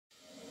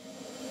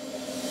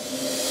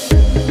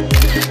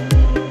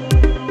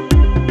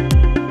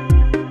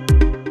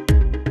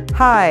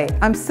Hi,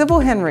 I'm Sybil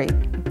Henry,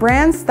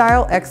 brand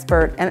style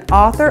expert and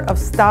author of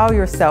Style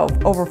Yourself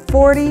over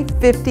 40,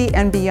 50,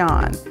 and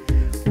beyond.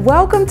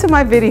 Welcome to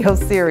my video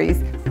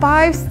series,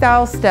 5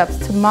 Style Steps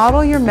to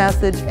Model Your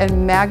Message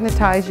and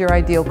Magnetize Your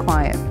Ideal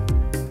Client.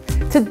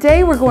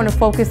 Today we're going to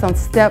focus on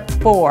step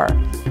 4.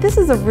 This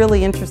is a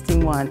really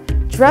interesting one.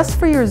 Dress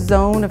for your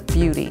zone of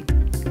beauty.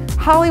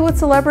 Hollywood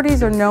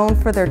celebrities are known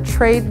for their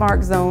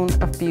trademark zone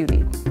of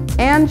beauty.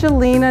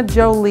 Angelina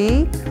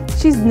Jolie,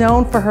 she's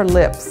known for her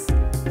lips.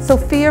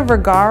 Sofia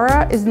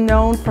Vergara is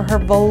known for her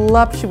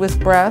voluptuous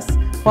breasts,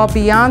 while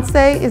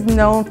Beyonce is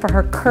known for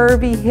her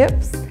curvy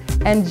hips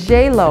and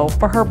J-Lo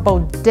for her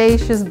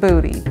bodacious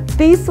booty.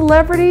 These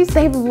celebrities,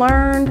 they've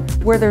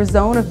learned where their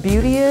zone of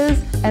beauty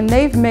is and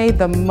they've made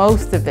the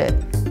most of it.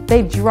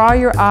 They draw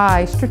your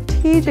eye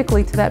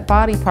strategically to that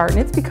body part and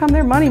it's become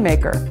their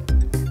moneymaker.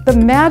 The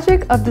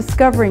magic of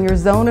discovering your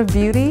zone of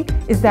beauty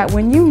is that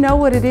when you know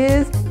what it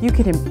is, you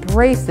can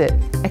embrace it,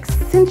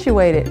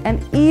 accentuate it,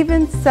 and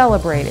even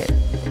celebrate it.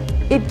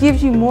 It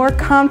gives you more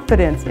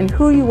confidence in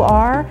who you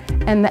are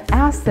and the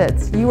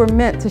assets you were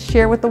meant to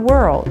share with the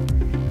world.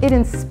 It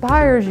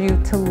inspires you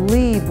to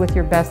lead with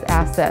your best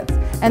assets,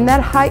 and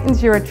that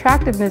heightens your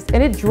attractiveness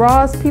and it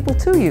draws people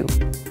to you.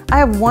 I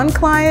have one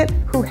client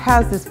who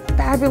has this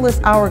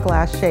fabulous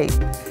hourglass shape.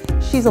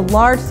 She's a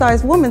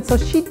large-sized woman, so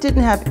she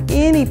didn't have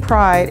any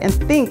pride and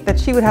think that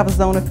she would have a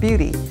zone of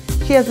beauty.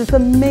 She has this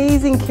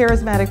amazing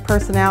charismatic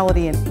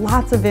personality and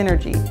lots of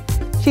energy.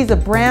 She's a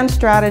brand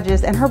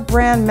strategist and her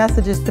brand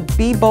message is to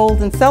be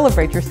bold and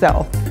celebrate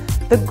yourself.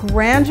 The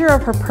grandeur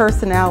of her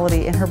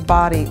personality and her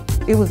body,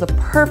 it was a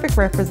perfect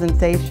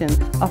representation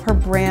of her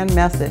brand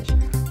message.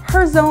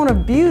 Her zone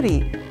of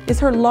beauty is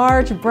her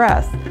large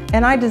breasts,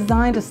 and I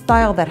designed a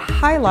style that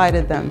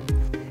highlighted them.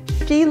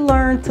 She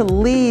learned to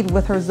lead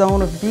with her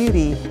zone of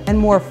beauty and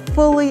more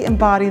fully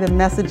embody the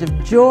message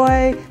of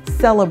joy,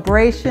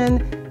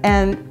 celebration,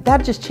 and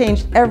that just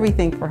changed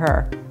everything for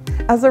her.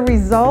 As a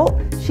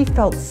result, she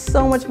felt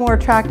so much more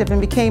attractive and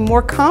became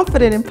more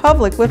confident in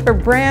public with her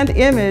brand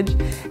image,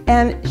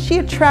 and she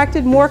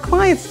attracted more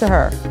clients to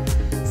her.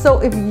 So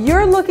if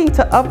you're looking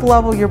to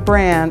up-level your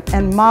brand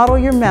and model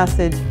your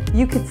message,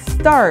 you could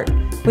start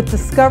with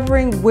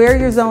discovering where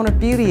your zone of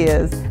beauty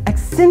is,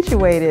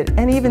 accentuate it,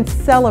 and even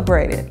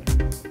celebrate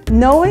it.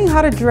 Knowing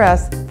how to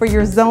dress for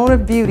your zone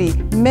of beauty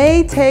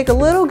may take a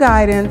little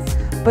guidance,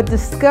 but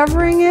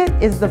discovering it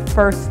is the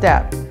first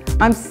step.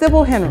 I'm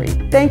Sybil Henry.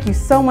 Thank you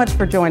so much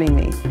for joining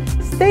me.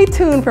 Stay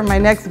tuned for my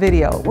next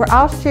video where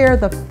I'll share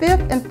the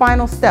 5th and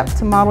final step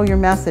to model your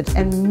message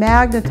and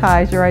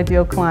magnetize your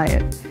ideal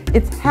client.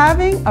 It's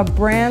having a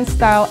brand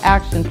style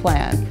action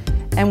plan.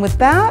 And with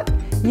that,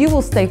 you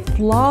will stay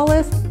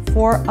flawless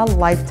for a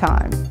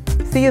lifetime.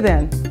 See you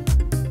then.